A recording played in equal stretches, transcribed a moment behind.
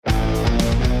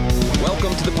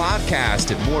to the podcast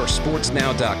at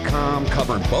moresportsnow.com,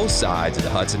 covering both sides of the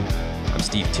Hudson. I'm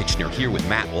Steve Titchener here with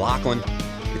Matt Loughlin.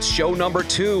 It's show number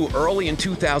 2, early in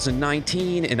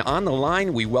 2019, and on the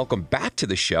line, we welcome back to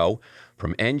the show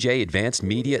from NJ Advanced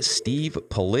Media, Steve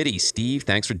Politi. Steve,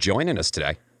 thanks for joining us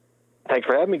today. Thanks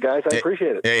for having me, guys. I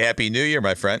appreciate it. Hey, Happy New Year,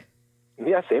 my friend.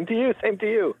 Yeah, same to you. Same to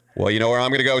you. Well, you know where I'm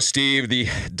going to go, Steve? The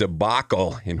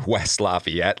debacle in West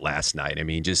Lafayette last night. I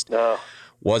mean, just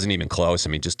wasn't even close. I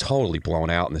mean, just totally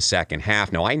blown out in the second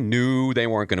half. Now, I knew they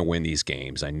weren't going to win these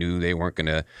games. I knew they weren't going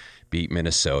to beat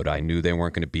Minnesota. I knew they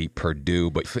weren't going to beat Purdue,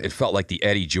 but it felt like the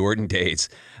Eddie Jordan days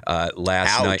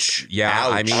last night. Yeah,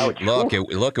 Ouch. I mean, look,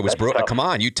 it was brutal. Come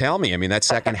on, you tell me. I mean, that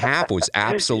second half was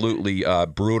absolutely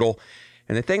brutal.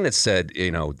 And the thing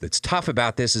that's tough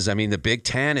about this is, I mean, the Big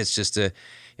Ten is just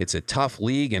it's a tough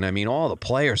league. And I mean, all the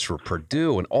players for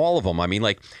Purdue and all of them, I mean,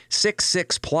 like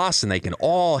 6'6" plus, and they can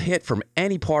all hit from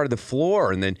any part of the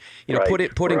floor. And then,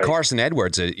 put in Carson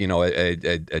Edwards,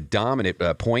 a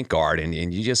dominant point guard.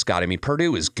 And you just got, I mean,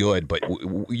 Purdue is good, but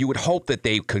you would hope that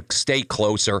they could stay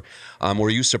closer. Were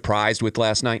you surprised with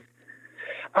last night?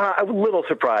 I was a little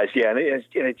surprised, yeah, and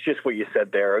it's just what you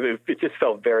said there. It just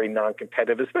felt very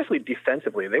non-competitive, especially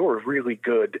defensively. They were really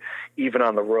good, even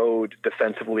on the road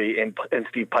defensively in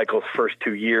Steve Pikiell's first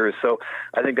 2 years. So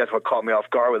I think that's what caught me off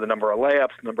guard with the number of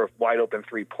layups, the number of wide-open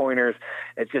three-pointers.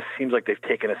 It just seems like they've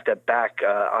taken a step back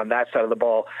on that side of the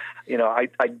ball. You know,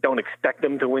 I don't expect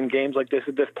them to win games like this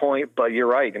at this point, but you're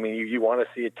right. I mean, you want to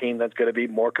see a team that's going to be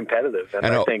more competitive. And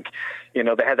I think, they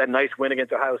had that nice win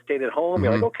against Ohio State at home. Mm-hmm.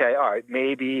 You're like, okay, all right,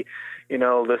 maybe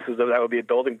that would be a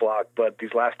building block, but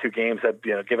these last two games have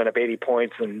given up 80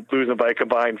 points and losing by a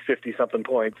combined 50-something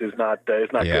points is not good.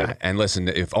 Yeah, and listen,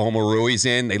 if Omorui's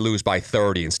in, they lose by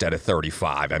 30 instead of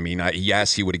 35. I mean,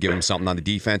 yes, he would have given him something on the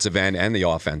defensive end and the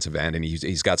offensive end, and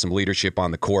he's got some leadership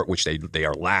on the court, which they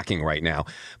are lacking right now.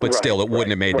 But still, it wouldn't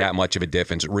have made that much of a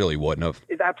difference. It really wouldn't have.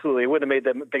 Absolutely, it wouldn't have made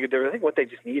them big a difference. I think what they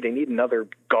just need another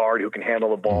guard who can handle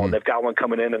the ball, and they've got one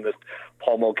coming in this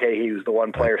Paul Mulcahy, who's the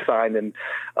one player signed in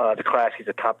the class. He's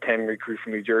a top 10 recruit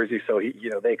from New Jersey, so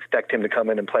they expect him to come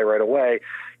in and play right away.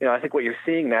 I think what you're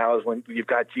seeing now is when you've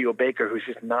got Geo Baker, who's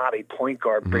just not a point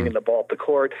guard bringing the ball up the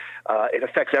court, it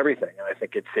affects everything. And I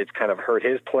think it's kind of hurt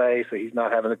his play, so he's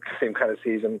not having the same kind of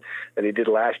season that he did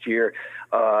last year.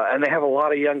 And they have a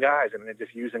lot of young guys, and they're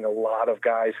just using a lot of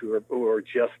guys who are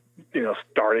just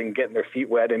starting, getting their feet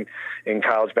wet in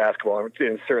college basketball, and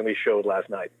it certainly showed last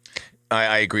night.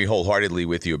 I agree wholeheartedly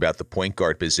with you about the point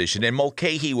guard position, and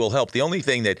Mulcahy will help. The only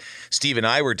thing that Steve and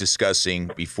I were discussing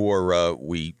before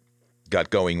we got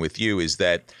going with you is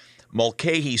that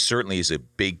Mulcahy certainly is a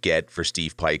big get for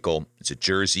Steve Pikiell. It's a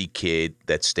Jersey kid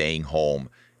that's staying home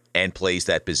and plays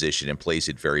that position and plays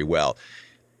it very well.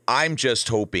 I'm just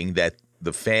hoping that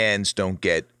the fans don't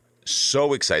get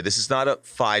so excited. This is not a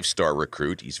 5-star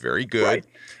recruit. He's very good. Right.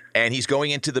 And he's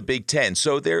going into the Big Ten.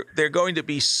 So there are going to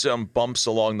be some bumps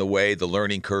along the way. The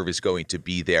learning curve is going to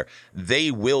be there. They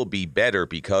will be better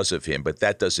because of him, but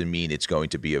that doesn't mean it's going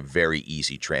to be a very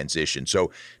easy transition.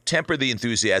 So temper the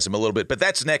enthusiasm a little bit, but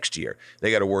that's next year. They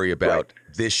got to worry about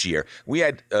this year. We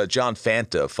had John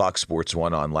Fanta of Fox Sports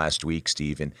 1 on last week,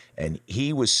 Steve, and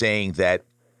he was saying that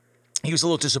he was a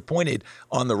little disappointed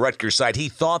on the Rutgers side. He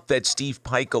thought that Steve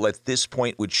Pikiell at this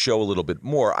point would show a little bit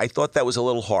more. I thought that was a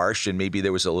little harsh, and maybe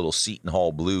there was a little Seton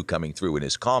Hall blue coming through in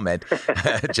his comment.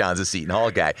 John's a Seton Hall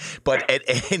guy. But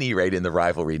at any rate, and the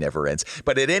rivalry never ends.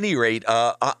 But at any rate,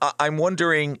 I'm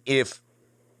wondering if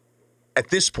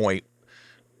at this point,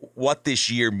 what this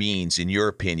year means, in your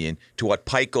opinion, to what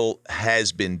Pikiell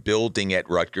has been building at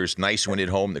Rutgers. Nice win at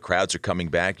home. The crowds are coming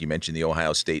back. You mentioned the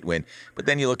Ohio State win. But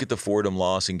then you look at the Fordham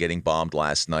loss and getting bombed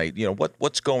last night.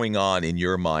 What's going on in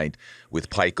your mind with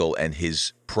Pikiell and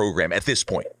his program at this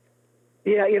point?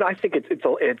 Yeah, I think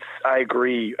it's. I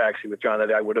agree actually with John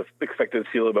that I would have expected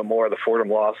to see a little bit more. The Fordham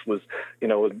loss was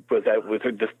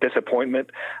a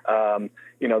disappointment.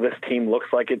 This team looks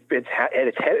like it's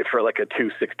headed for like a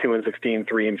 2-16,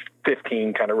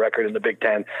 3-15 kind of record in the Big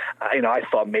Ten. I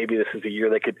thought maybe this is a year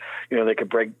they could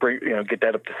break get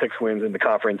that up to 6 wins in the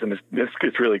conference, and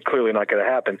it's really clearly not going to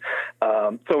happen.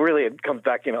 So really, it comes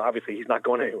back. Obviously he's not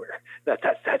going anywhere. That's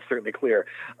certainly clear.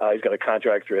 He's got a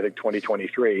contract through I think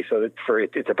 2023. So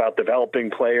it's about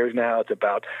developing players now. It's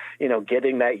about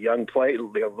getting that young play,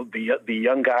 the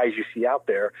young guys you see out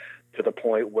there to the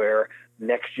point where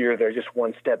next year they're just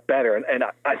one step better. And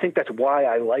I think that's why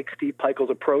I like Steve Pikiell's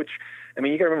approach. I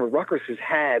mean, you got to remember, Rutgers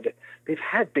they've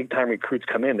had big time recruits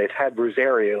come in. They've had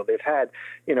Rosario. They've had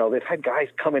guys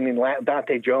coming in,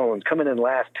 Dante Jones, coming in the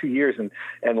last 2 years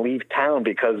and leave town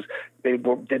because they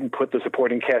didn't put the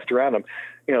supporting cast around them.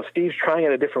 Steve's trying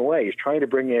it a different way. He's trying to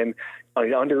bring in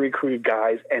under-recruited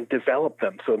guys and develop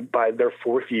them. So by their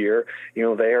fourth year, they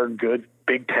are good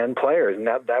Big Ten players, and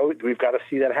that we've got to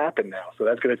see that happen now. So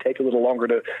that's going to take a little longer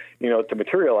to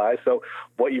materialize. So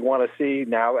what you want to see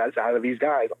now as out of these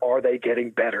guys, are they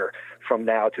getting better from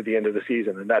now to the end of the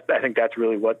season? And I think that's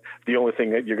really the only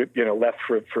thing that you're left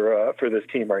for this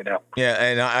team right now. Yeah,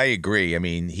 and I agree. I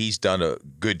mean, he's done a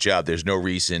good job. There's no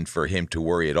reason for him to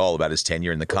worry at all about his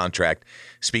tenure, and the contract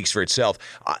speaks for itself.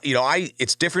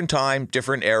 It's different time,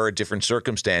 different era, different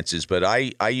circumstances, but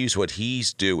I use what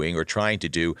he's doing or trying to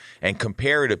do and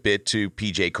compare it a bit to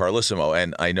PJ Carlesimo.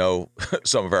 And I know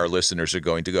some of our listeners are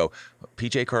going to go,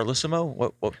 PJ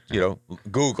Carlesimo? What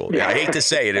Google. Yeah, I hate to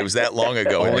say it. It was that long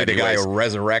ago. Only the guy who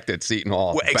resurrected Seton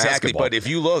Hall. Well, exactly. Basketball. But if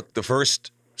you look, the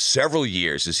first several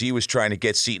years as he was trying to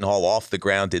get Seton Hall off the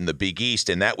ground in the Big East,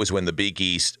 and that was when the Big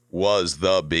East was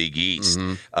the Big East.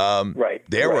 Mm-hmm.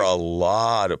 There were a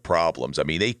lot of problems. I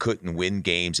mean, they couldn't win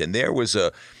games, and there was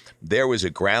a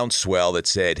groundswell that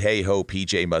said, hey ho,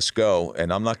 PJ must go.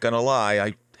 And I'm not going to lie,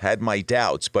 I had my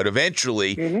doubts, but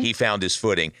eventually he found his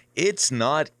footing. It's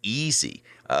not easy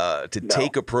to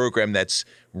take a program that's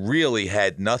really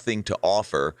had nothing to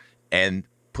offer and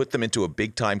put them into a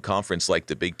big-time conference like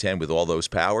the Big Ten with all those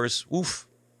powers. Oof.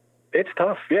 It's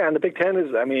tough. Yeah, and the Big Ten is,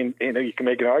 you can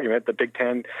make an argument the Big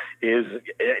Ten is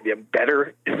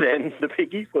better than the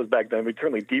Big East was back then. It's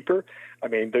certainly deeper. I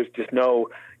mean, there's just no,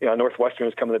 Northwestern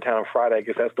is coming to town on Friday. I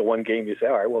guess that's the one game you say,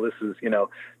 all right, well, this is,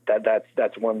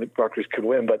 that's one that Rutgers could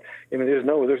win. But, there's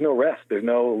no rest. There's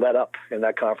no let up in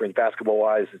that conference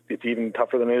basketball-wise. It's even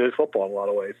tougher than it is football in a lot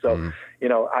of ways. So,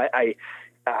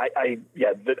 I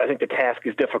think the task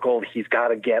is difficult. He's got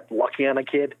to get lucky on a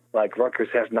kid. Like Rutgers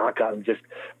has not just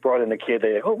brought in a kid.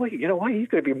 He's going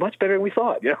to be much better than we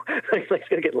thought. He's going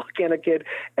to get lucky on a kid,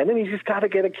 and then he's just got to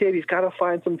get a kid. He's got to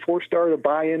find some 4-star to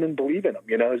buy in and believe in him.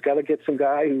 He's got to get some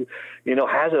guy who,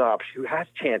 has an option, who has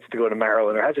a chance to go to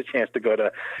Maryland or has a chance to go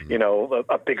to,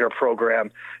 a bigger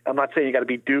program. I'm not saying you got to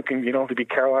be Duke and you don't have to be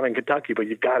Carolina and Kentucky, but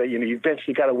you've got to, you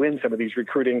eventually got to win some of these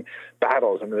recruiting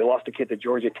battles. I mean, they lost a kid to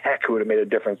Georgia Tech who would have made a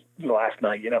difference last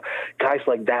night. Guys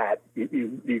like that,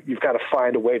 you've got to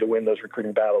find a way to win those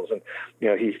recruiting battles, and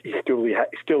he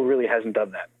still really hasn't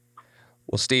done that.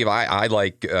 Well, Steve, I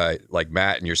like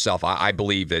Matt and yourself. I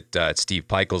believe that Steve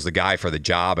Pikiell's the guy for the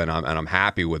job, and I'm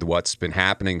happy with what's been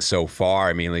happening so far.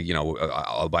 I mean,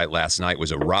 albeit last night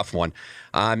was a rough one,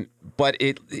 but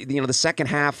the second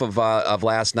half of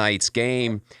last night's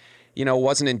game,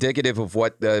 wasn't indicative of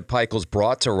what Pikiell's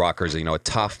brought to Rutgers, a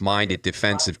tough-minded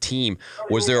defensive team.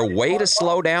 Was there a way to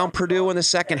slow down Purdue in the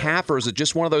second half, or is it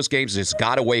just one of those games that just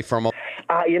got away from them?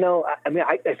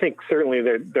 I think certainly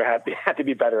there had to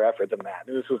be better effort than that.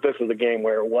 This was a game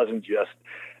where it wasn't just,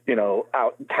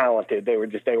 out talented. They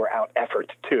were out effort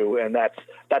too, and that's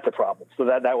a problem. So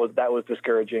that was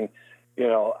discouraging.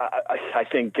 I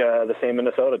think the same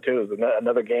Minnesota too is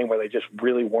another game where they just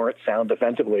really weren't sound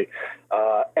defensively,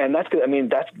 and that's good. I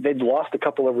mean, they'd lost a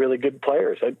couple of really good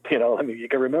players. You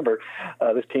can remember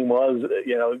this team was,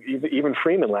 even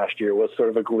Freeman last year was sort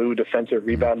of a glue defensive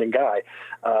rebounding guy.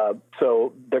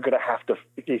 So he's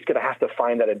going to have to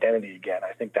find that identity again.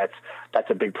 I think that's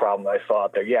a big problem that I saw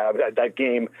out there. Yeah, that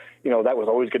game, that was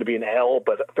always going to be an L,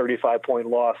 but a 35-point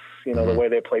loss. The way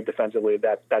they played defensively,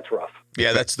 that's rough.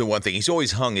 Yeah, that's the one thing. He's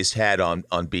always hung his hat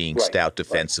on being stout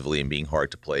defensively and being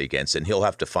hard to play against, and he'll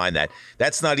have to find that.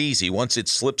 That's not easy. Once it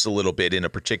slips a little bit in a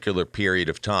particular period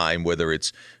of time, whether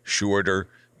it's shorter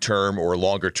term or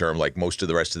longer term, like most of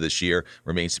the rest of this year,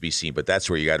 remains to be seen. But that's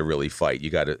where you got to really fight.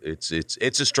 It's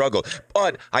a struggle.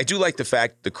 But I do like the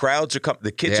fact the crowds are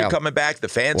the kids are coming back, the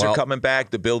fans are coming back,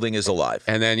 the building is alive.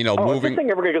 And then moving. If this thing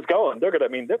ever gets going, they're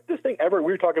going to. If this thing ever,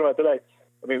 we were talking about today.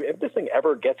 If this thing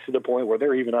ever gets to the point where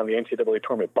they're even on the NCAA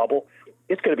tournament bubble,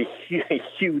 it's going to be a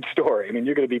huge story. I mean,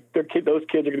 those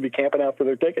kids are going to be camping out for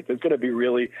their tickets. It's going to be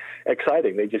really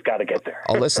exciting. They just got to get there.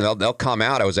 Oh, listen, they'll come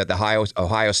out. I was at the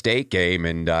Ohio State game,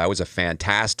 and it was a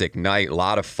fantastic night, a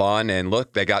lot of fun. And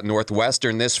look, they got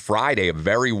Northwestern this Friday, a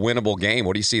very winnable game.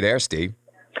 What do you see there, Steve?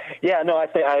 Yeah, no,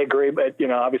 I agree. But,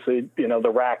 obviously,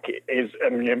 the RAC is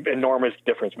an enormous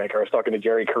difference maker. I was talking to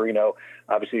Jerry Carino,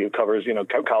 obviously, who covers,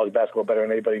 college basketball better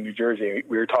than anybody in New Jersey.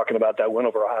 We were talking about that win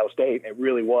over Ohio State. It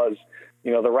really was,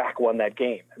 the RAC won that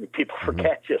game. I mean, people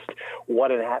forget just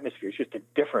what an atmosphere. It's just a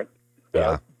different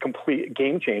complete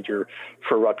game changer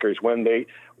for Rutgers when they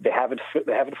have it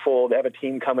full. They have a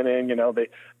team coming in. They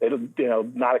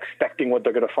not expecting what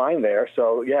they're going to find there.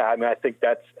 So yeah, I mean, I think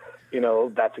that's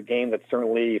a game that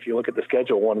certainly, if you look at the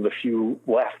schedule, one of the few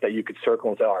left that you could circle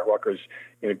and say, all right, Rutgers,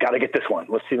 got to get this one.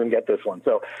 Let's see them get this one.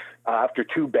 So after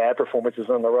 2 bad performances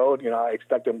on the road, I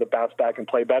expect them to bounce back and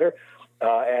play better.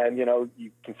 And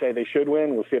you can say they should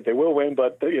win. We'll see if they will win.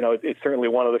 But, it's certainly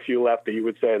one of the few left that you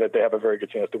would say that they have a very good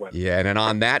chance to win. Yeah, and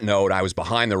on that note, I was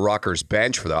behind the Rutgers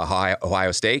bench for the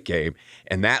Ohio State game,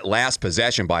 and that last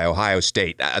possession by Ohio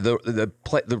State,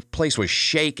 the place was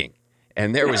shaking.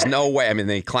 And there was no way. I mean,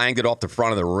 they clanged it off the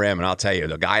front of the rim, and I'll tell you,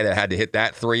 the guy that had to hit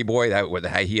that three, boy,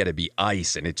 he had to be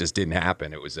ice, and it just didn't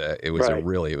happen. It was a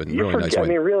really nice win. I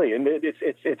mean, really, and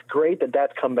it's great that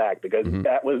that's come back, because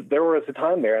there was a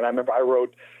time there, and I remember I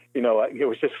wrote, it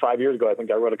was just 5 years ago, I think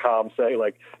I wrote a column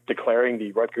declaring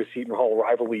the Rutgers Seton Hall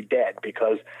rivalry dead,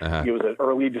 because it was an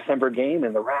early December game,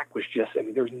 and the rack was just,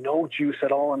 there's no juice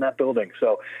at all in that building.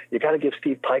 So you got to give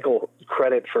Steve Politi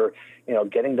credit for,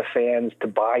 getting the fans to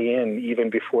buy in even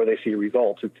before they see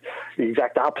results. It's the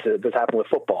exact opposite that's happened with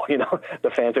football. The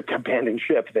fans have abandoned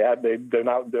ship. They're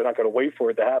not going to wait for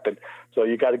it to happen. So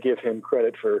you got to give him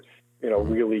credit for,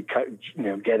 really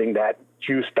getting that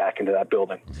juice back into that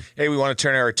building. Hey, we want to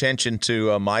turn our attention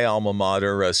to my alma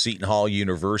mater, Seton Hall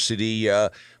University.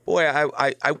 Boy,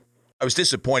 I was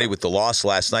disappointed with the loss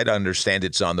last night. I understand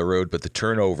it's on the road, but the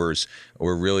turnovers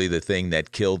were really the thing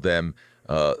that killed them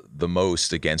the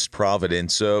most against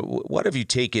Providence. What have you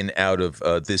taken out of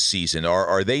this season?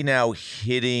 Are they now are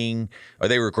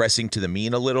they regressing to the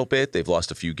mean a little bit? They've lost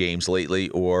a few games lately,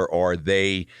 or are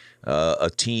they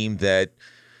a team that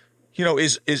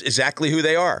is exactly who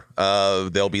they are?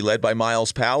 They'll be led by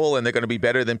Miles Powell, and they're going to be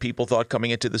better than people thought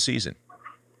coming into the season.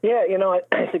 Yeah,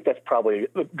 I think that's probably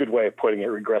a good way of putting it,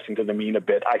 regressing to the mean a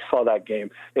bit. I saw that game.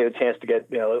 They had a chance to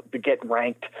get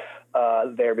ranked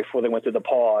there before they went to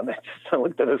DePaul, and I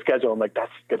looked at the schedule. I'm like,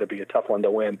 that's going to be a tough one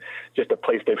to win. Just a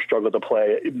place they've struggled to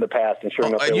play in the past, and sure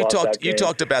enough, they lost that game. You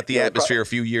talked about the atmosphere a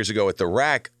few years ago at the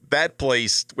rack. That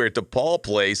place where DePaul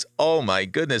plays, oh my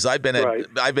goodness! I've been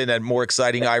at more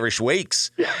exciting Irish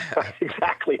wakes. Yeah,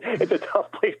 exactly. It's a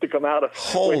tough place to come out of.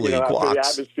 Holy after the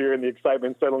atmosphere and the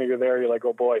excitement, suddenly you're there. You're like,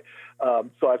 oh boy.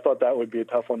 So I thought that would be a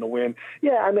tough one to win.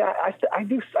 Yeah, I mean, I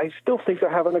still think they're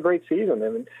having a great season. I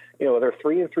mean, they're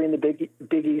 3-3 in the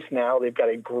Big East now. They've got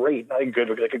a great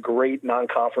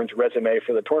non-conference resume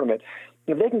for the tournament.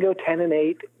 If they can go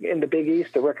 10-8 in the Big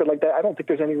East, a record like that, I don't think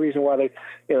there's any reason why they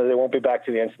won't be back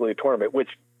to the NCAA tournament. Which,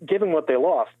 given what they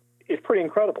lost, is pretty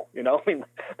incredible. I mean,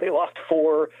 they lost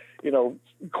 4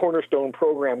 cornerstone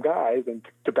program guys, and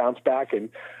to bounce back and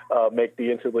make the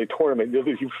NCAA tournament,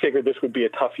 you figured this would be a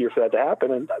tough year for that to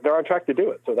happen, and they're on track to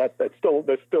do it. So that's still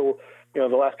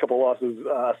the last couple of losses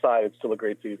aside, it's still a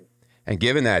great season. And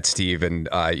given that, Steve, and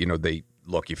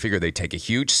you figure they take a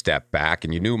huge step back,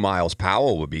 and you knew Miles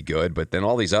Powell would be good, but then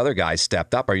all these other guys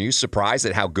stepped up. Are you surprised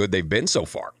at how good they've been so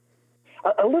far?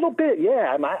 A little bit,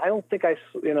 yeah. I don't think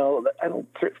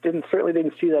certainly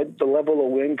didn't see the level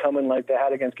of win coming like they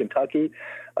had against Kentucky.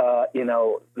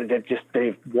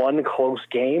 They've won close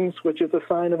games, which is a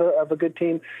sign of a good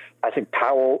team. I think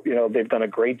Powell, they've done a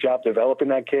great job developing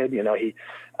that kid. He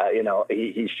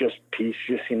just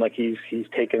seemed like he's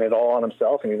taken it all on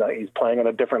himself, and he's playing on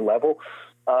a different level.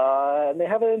 And they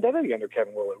have an identity under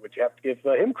Kevin Willard, which you have to give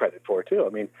him credit for too. I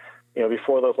mean,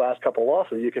 before those last couple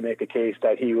losses, you can make a case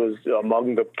that he was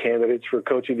among the candidates for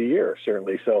Coach of the Year,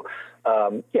 certainly. So,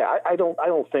 I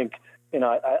don't think,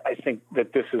 I think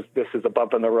that this is a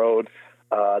bump in the road.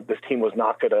 This team was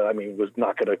not going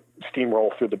to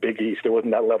steamroll through the Big East. There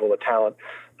wasn't that level of talent.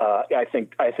 I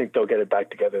think they'll get it back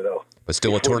together, though. But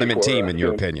still a tournament team, in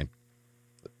your opinion?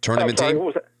 Tournament team? What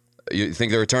was that? You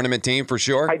think they're a tournament team for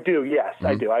sure? I do, yes,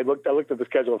 I do. I looked at the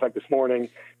schedule, in fact, this morning.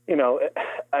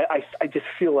 I just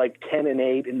feel like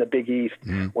 10-8 in the Big East,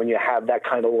 when you have that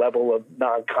kind of level of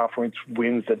non-conference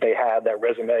wins that they have, that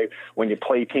resume, when you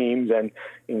play teams and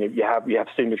you have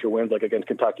signature wins like against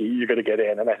Kentucky, you're going to get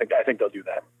in, and I think they'll do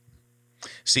that.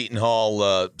 Seton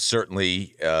Hall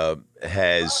certainly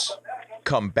has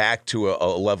come back to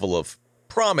a level of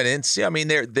prominence. I mean,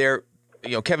 they're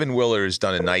Kevin Willard has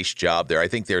done a nice job there. I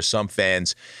think there are some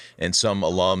fans and some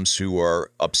alums who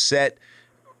are upset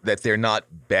that they're not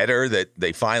better, that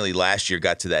they finally last year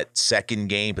got to that second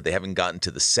game, but they haven't gotten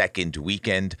to the second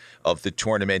weekend of the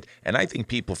tournament. And I think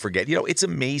people forget, it's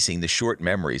amazing, the short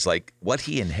memories. Like, what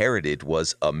he inherited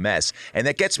was a mess. And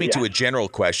that gets me to a general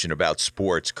question about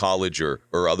sports, college or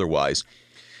otherwise.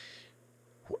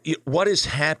 What has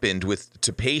happened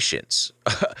to patience?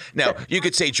 Now, you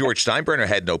could say George Steinbrenner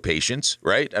had no patience,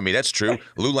 right? I mean, that's true.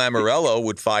 Lou Lamoriello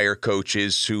would fire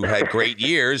coaches who had great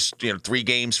years, 3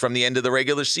 games from the end of the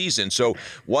regular season. So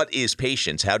what is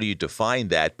patience? How do you define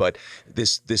that? But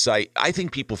I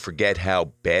think people forget how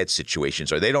bad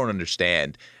situations are. They don't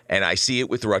understand. And I see it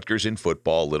with Rutgers in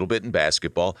football, a little bit in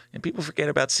basketball, and people forget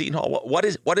about Seton Hall.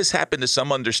 What has happened to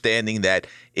some understanding that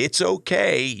it's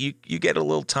okay? You get a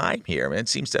little time here. I mean, it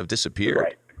seems to have disappeared.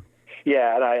 Right.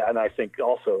 Yeah, and I think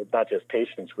also not just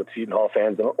patience with Seton Hall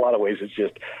fans. In a lot of ways, it's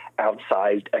just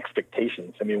outsized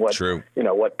expectations. I mean, what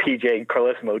PJ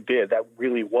Carlesimo did, that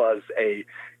really was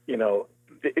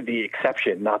the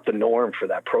exception, not the norm for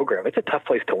that program. It's a tough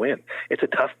place to win. It's a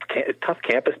tough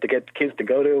campus to get kids to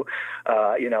go to.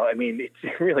 I mean,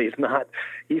 it really is not.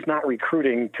 He's not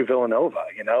recruiting to Villanova.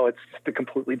 It's just a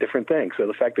completely different thing. So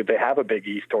the fact that they have a Big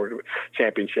East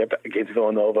championship against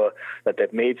Villanova, that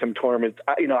they've made some tournaments.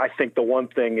 I think the one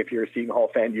thing, if you're a Seton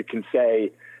Hall fan, you can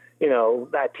say,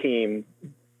 that team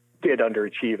did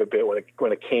underachieve a bit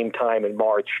when it came time in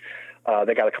March.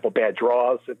 They got a couple bad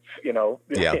draws. It's, in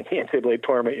the NCAA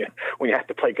tournament, when you have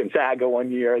to play Gonzaga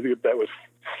one year, that was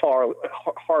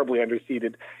horribly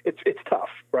underseeded. It's tough,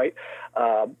 right?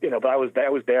 But I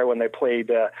was there when they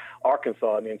played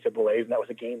Arkansas in the NCAAs, and that was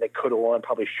a game they could have won,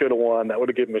 probably should have won. That would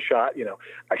have given them a shot.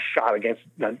 A shot against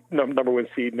number 1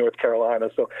 seed North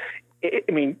Carolina. So, I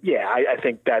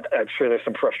think that I'm sure there's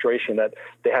some frustration that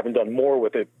they haven't done more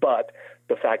with it, but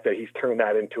the fact that he's turned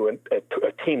that into a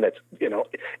team that's,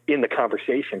 in the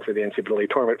conversation for the NCAA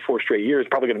tournament 4 straight years,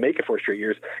 probably going to make it 4 straight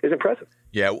years, is impressive.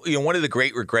 Yeah. One of the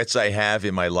great regrets I have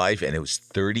in my life, and it was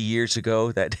 30 years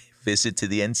ago, that visit to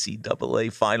the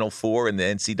NCAA Final Four and the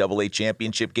NCAA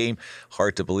championship game.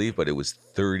 Hard to believe, but it was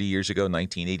 30 years ago,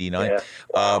 1989,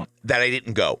 that I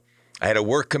didn't go. I had a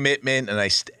work commitment, and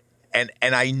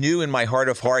I knew in my heart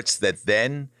of hearts that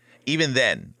even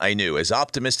then, I knew, as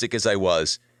optimistic as I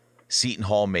was, Seton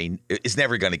Hall is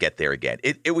never going to get there again.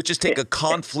 It would just take a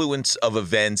confluence of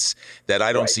events that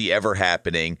I don't see ever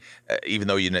happening, even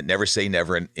though you never say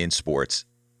never in sports.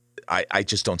 I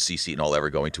just don't see Seton Hall ever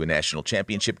going to a national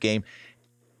championship game.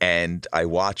 And I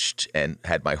watched and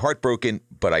had my heart broken,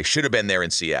 but I should have been there in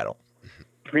Seattle.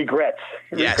 Regrets.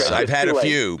 Yes, I've had a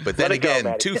few, but then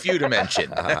again, too few to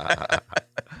mention.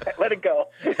 Let it go.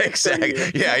 Exactly.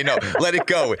 Yeah, I know. Let it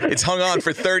go. It's hung on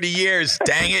for 30 years.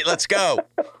 Dang it. Let's go.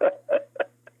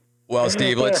 Well,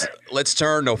 Steve, let's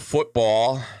turn to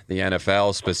football, the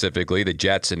NFL specifically. The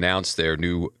Jets announced their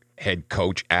new head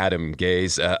coach, Adam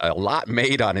Gase. A lot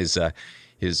made on his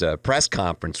press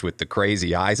conference with the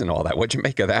crazy eyes and all that. What'd you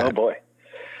make of that? Oh, boy.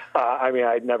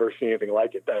 I'd never seen anything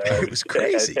like it. It was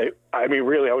crazy.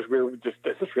 Really, is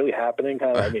this really happening?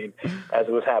 As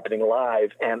it was happening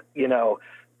live. And,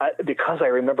 because I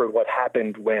remembered what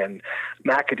happened when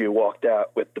McAdoo walked out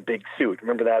with the big suit.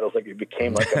 Remember that? It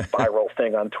became like a viral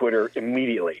thing on Twitter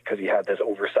immediately because he had this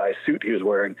oversized suit he was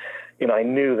wearing. I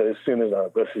knew that as soon as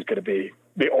this is going to be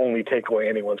the only takeaway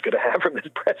anyone's going to have from this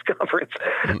press conference.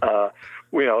 That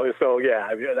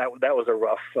was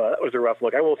a rough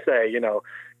look. I will say,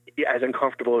 as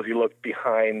uncomfortable as he looked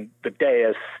behind the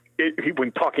dais,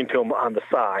 when talking to him on the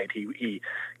side, he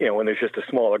when there's just a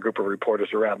smaller group of reporters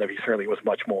around him, he certainly was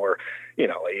much more, he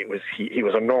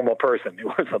was a normal person.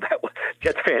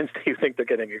 Jets fans, you think they're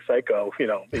getting a psycho, he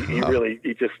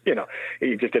just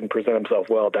didn't present himself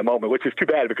well at that moment, which is too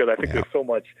bad because I think there's so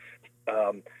much,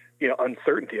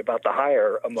 uncertainty about the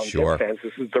hire among Jets fans.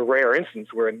 This is the rare instance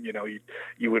where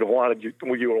you would have wanted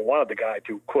the guy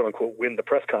to quote unquote win the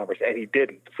press conference, and he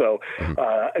didn't. So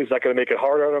is that going to make it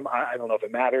harder on him? I don't know if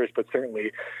it matters, but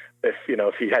certainly if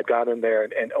he had gone in there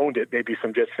and owned it, maybe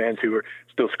some Jets fans who are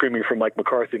still screaming for Mike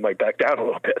McCarthy might back down a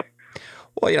little bit.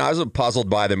 Well, I was puzzled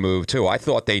by the move, too. I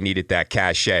thought they needed that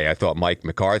cachet. I thought Mike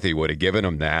McCarthy would have given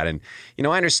them that. And,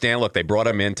 I understand, look, they brought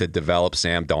him in to develop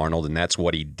Sam Darnold, and that's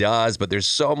what he does. But there's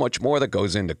so much more that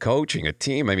goes into coaching a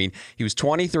team. I mean, he was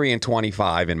 23 and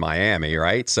 25 in Miami,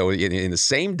 right? So in the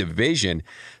same division.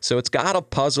 So it's got to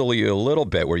puzzle you a little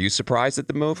bit. Were you surprised at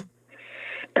the move?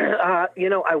 I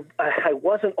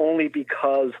wasn't, only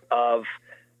because of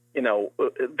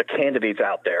the candidates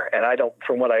out there. And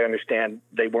from what I understand,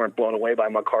 they weren't blown away by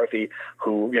McCarthy,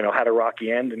 who, had a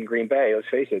rocky end in Green Bay. Let's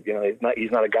face it,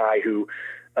 he's not a guy who,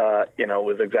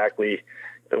 was exactly,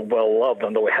 well loved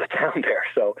on the way out of town there.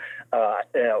 So,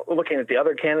 looking at the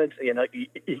other candidates,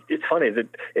 it's funny that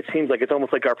it seems like it's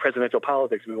almost like our presidential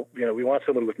politics. We want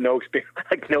someone with no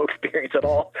experience at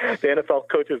all. The NFL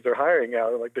coaches they're hiring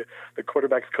now, like the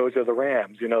quarterbacks coach of the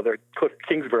Rams. They're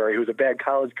Kingsbury, who's a bad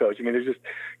college coach. I mean,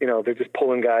 they're just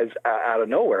pulling guys out of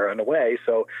nowhere in a way.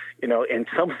 So, in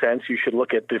some sense, you should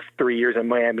look at the 3 years in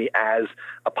Miami as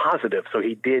a positive. So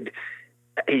he did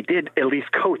at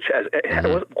least coach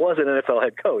was an NFL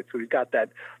head coach, so he's got that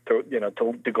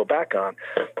to go back on.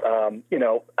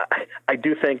 I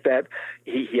do think that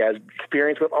he has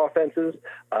experience with offenses.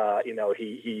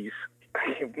 He's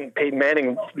Peyton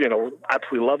Manning,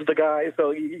 absolutely loves the guy,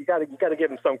 so you got to give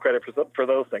him some credit for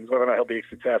those things. Whether or not he'll be a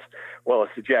success, well,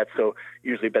 it's the Jets, so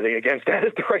usually betting against that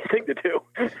is the right thing to do.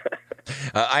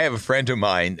 I have a friend of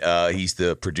mine. He's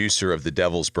the producer of the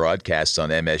Devils broadcasts on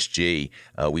MSG.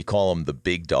 We call him the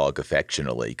big dog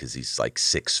affectionately because he's like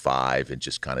 6'5" and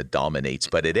just kind of dominates.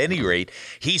 But at any rate,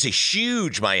 he's a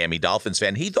huge Miami Dolphins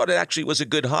fan. He thought it actually was a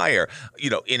good hire,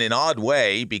 in an odd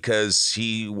way because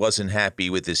he wasn't happy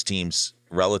with his team's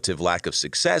relative lack of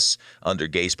success under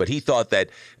Gase, but he thought that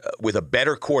with a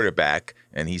better quarterback,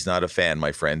 and he's not a fan,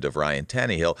 my friend, of Ryan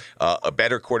Tannehill, a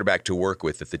better quarterback to work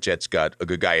with if the Jets got a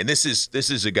good guy. And this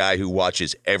is a guy who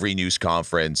watches every news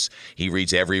conference. He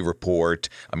reads every report.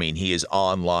 I mean, he is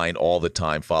online all the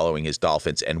time following his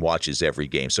Dolphins and watches every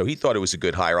game. So he thought it was a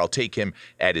good hire. I'll take him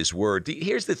at his word.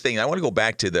 Here's the thing. I want to go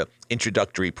back to the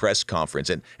introductory press conference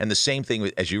and the same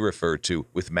thing as you referred to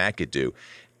with McAdoo.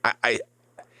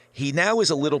 He now is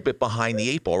a little bit behind the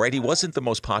eight ball, right? He wasn't the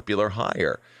most popular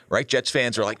hire, right? Jets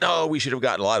fans are like, no, we should have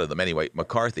gotten a lot of them. Anyway,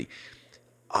 McCarthy.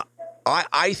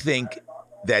 I think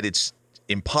that it's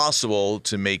impossible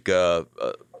to make you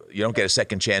don't get a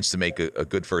second chance to make a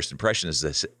good first impression,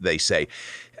 as they say.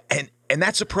 And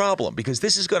that's a problem because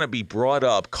this is going to be brought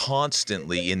up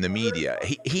constantly in the media.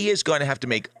 He is going to have to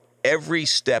make every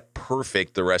step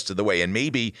perfect the rest of the way. And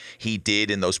maybe he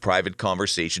did in those private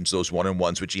conversations, those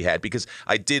one-on-ones which he had, because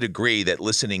I did agree that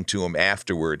listening to him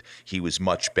afterward, he was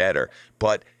much better.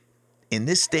 But in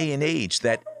this day and age,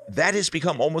 that has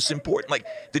become almost important. Like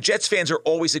the Jets fans are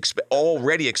always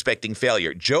already expecting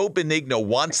failure. Joe Benigno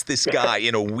wants this guy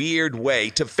in a weird way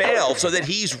to fail so that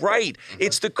he's right.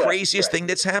 It's the craziest thing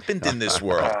that's happened in this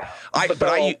world.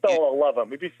 They'll love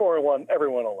him. If he's 4-1,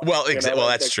 everyone will love him. Well,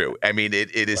 that's true. I mean,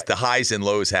 it is right. The highs and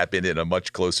lows happen in a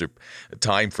much closer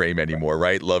time frame anymore,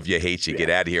 right? Love you, hate you, get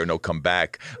out of here, no come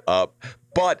back.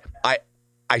 But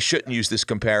I shouldn't use this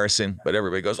comparison, but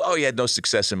everybody goes, oh, he had no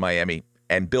success in Miami.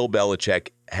 And Bill Belichick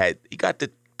he got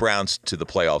the Browns to the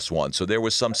playoffs once, so there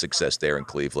was some success there in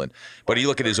Cleveland. But you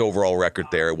look at his overall record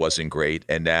there; it wasn't great.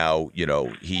 And now,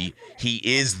 he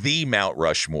is the Mount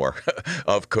Rushmore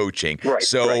of coaching. Right,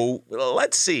 so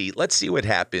let's see what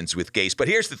happens with Gase. But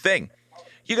here's the thing: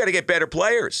 you got to get better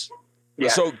players. Yeah,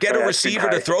 so get a receiver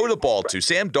to throw the ball to.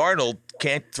 Sam Darnold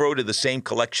can't throw to the same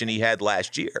collection he had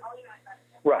last year.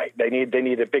 Right. They need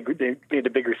a big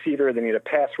receiver. They need a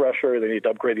pass rusher. They need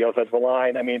to upgrade the offensive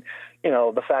line. I mean,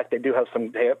 the fact they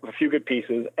have a few good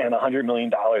pieces and $100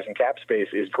 million in cap space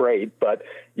is great, but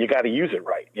you got to use it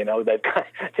right.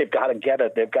 They've got to get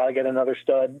it. They've got to get another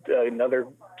stud, another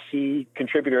key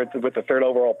contributor with the third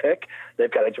overall pick. They've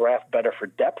got to draft better for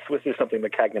depth, which is something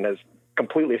McCagnon has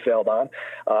completely failed on,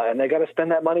 and they got to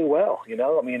spend that money well. Is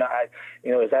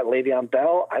that Le'Veon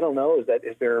Bell? I don't know.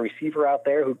 Is there a receiver out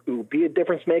there who will be a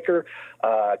difference maker?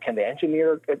 Can they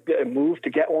engineer a move to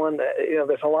get one?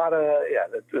 There's a lot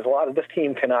of this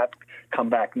team cannot come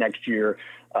back next year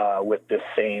with the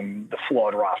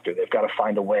flawed roster. They've got to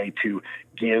find a way to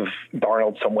give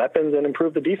Darnold some weapons and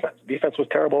improve the defense. The defense was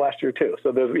terrible last year too.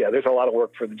 So there's a lot of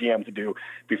work for the GM to do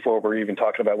before we're even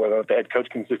talking about whether the head coach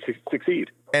can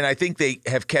succeed. And I think they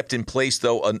have kept in place,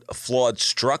 though, a flawed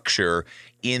structure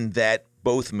in that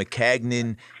both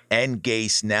McCagnon and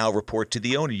Gase now report to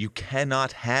the owner. You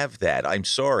cannot have that. I'm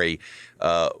sorry.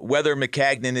 Whether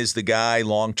McCagnon is the guy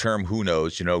long-term, who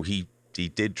knows? He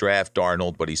did draft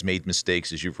Darnold, but he's made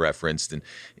mistakes, as you've referenced, and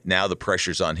now the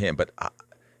pressure's on him. But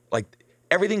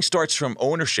everything starts from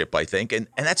ownership, I think, and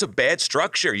that's a bad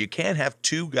structure. You can't have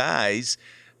two guys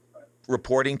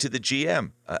reporting to the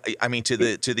GM.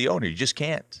 To the owner. You just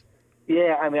can't.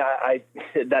 Yeah, I mean, I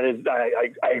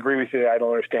agree with you. I don't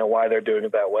understand why they're doing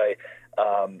it that way.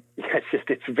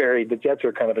 The Jets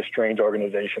are kind of a strange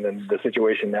organization, and the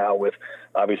situation now with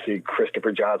obviously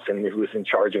Christopher Johnson, who's in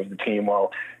charge of the team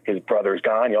while his brother's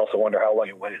gone. You also wonder how long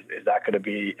is that going to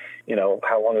be?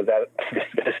 How long is that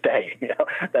going to stay?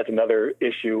 That's another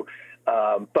issue.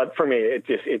 But for me,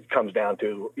 it comes down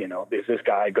to is this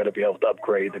guy going to be able to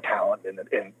upgrade the talent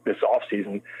in this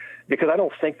offseason? Because I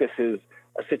don't think this is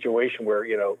a situation where,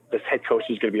 this head coach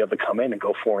is going to be able to come in and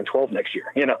go 4-12 next year.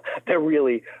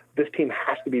 This team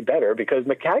has to be better because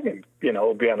McCagnon,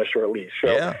 will be on a short leash.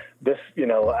 So this,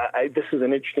 this is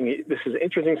an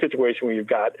interesting situation where you've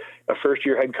got a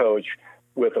first-year head coach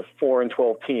with a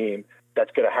 4-12 team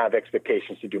that's going to have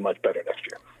expectations to do much better next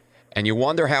year. And you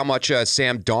wonder how much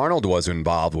Sam Darnold was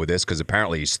involved with this, because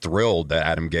apparently he's thrilled that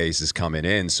Adam Gase is coming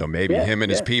in. So maybe him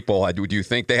and his people, do you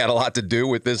think they had a lot to do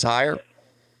with this hire?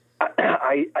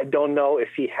 I don't know if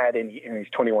he had any. He's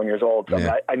 21 years old.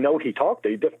 So I know he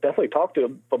definitely talked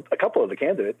to a couple of the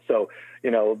candidates. So,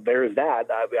 there's that.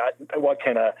 What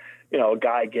can a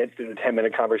guy get through a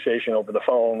 10-minute conversation over the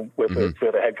phone with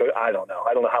a head coach? I don't know.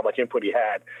 I don't know how much input he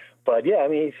had. But,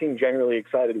 he seemed generally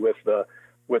excited with the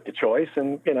choice,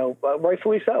 and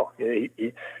rightfully so.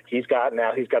 He's got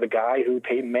a guy who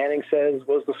Peyton Manning says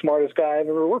was the smartest guy I've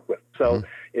ever worked with. So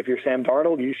if you're Sam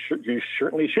Darnold, you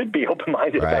certainly should be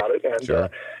open-minded about it. And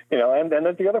and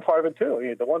then the other part of it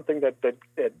too. The one thing that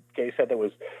Gay said that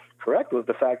was correct was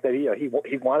the fact that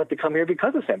he wanted to come here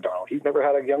because of Sam Darnold. He's never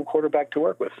had a young quarterback to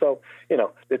work with. So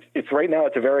it's right now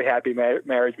it's a very happy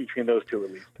marriage between those two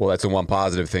at least. Well, that's the one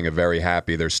positive thing. A very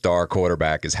happy. Their star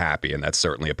quarterback is happy, and that's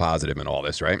certainly a positive in all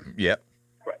this, right? Yep.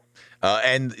 Right.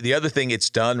 And the other thing it's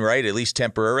done, right, at least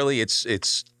temporarily,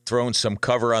 it's thrown some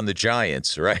cover on the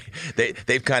Giants, right?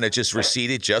 They've kind of just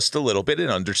receded just a little bit, and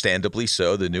understandably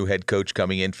so. The new head coach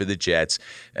coming in for the Jets,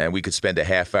 and we could spend a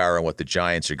half hour on what the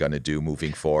Giants are going to do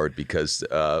moving forward because,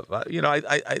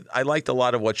 I liked a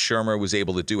lot of what Shermer was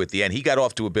able to do at the end. He got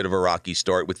off to a bit of a rocky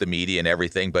start with the media and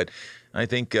everything, but I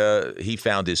think he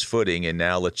found his footing, and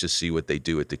now let's just see what they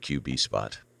do at the QB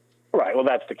spot. Right. Well,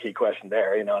 that's the key question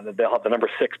there. They'll have the number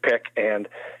 6 pick, and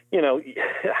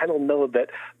I don't know that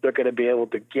they're going to be able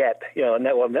to get. Now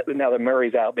that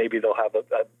Murray's out, maybe they'll have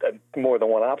a more than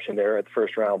one option there at the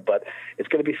first round. But it's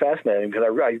going to be fascinating because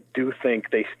I do think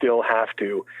they still have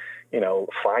to,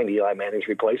 find Eli Manning's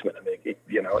replacement. I mean,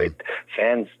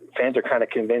 fans are kind of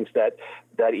convinced that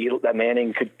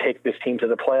Manning could take this team to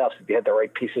the playoffs if he had the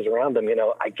right pieces around him.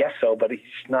 I guess so, but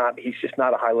he's just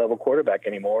not a high level quarterback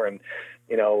anymore. And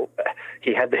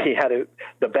he had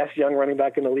the best young running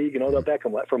back in the league, Odell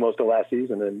Beckham, for most of last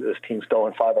season, and this team's still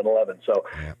in 5-11. So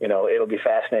it'll be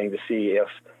fascinating to see if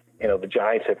the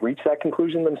Giants have reached that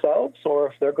conclusion themselves, or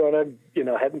if they're going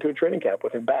to head into a training camp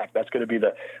with him back. That's going to be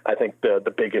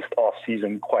the biggest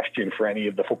off-season question for any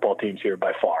of the football teams here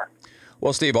by far.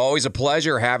 Well, Steve, always a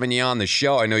pleasure having you on the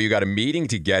show. I know you got a meeting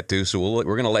to get to, so we're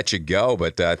going to let you go.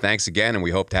 But thanks again, and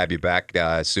we hope to have you back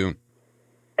soon.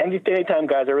 Anytime,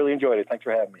 guys. I really enjoyed it. Thanks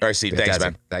for having me. All right, Steve. Thanks,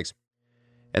 man. Thanks.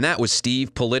 And that was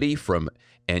Steve Politi from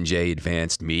NJ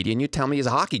Advanced Media. And you tell me he's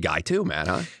a hockey guy too, man,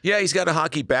 huh? Yeah, he's got a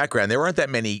hockey background. There aren't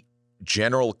that many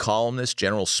general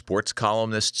sports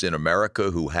columnists in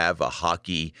America who have a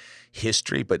hockey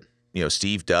history, but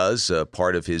Steve does.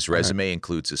 Part of his resume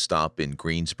includes a stop in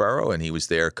Greensboro, and he was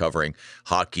there covering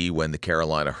hockey when the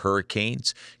Carolina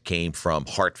Hurricanes came from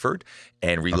Hartford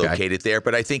and relocated there.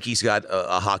 But I think he's got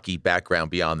a hockey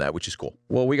background beyond that, which is cool.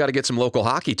 Well, we got to get some local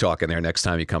hockey talk in there next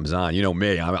time he comes on. You know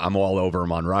me, I'm all over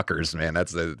him on Rutgers, man.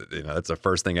 That's the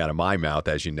first thing out of my mouth,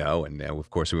 as you know. And of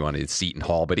course, we wanted Seton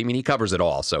Hall, but he covers it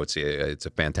all, so it's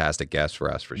a fantastic guest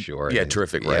for us for sure. Yeah,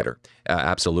 terrific writer.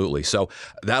 Absolutely. So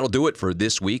that'll do it for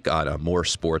this week on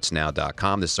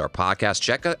moresportsnow.com. This is our podcast.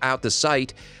 Check out the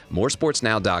site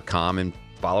moresportsnow.com and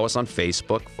follow us on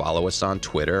Facebook, follow us on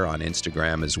Twitter, on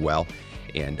Instagram as well.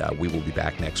 And we will be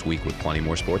back next week with plenty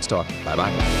more sports talk.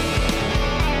 Bye-bye.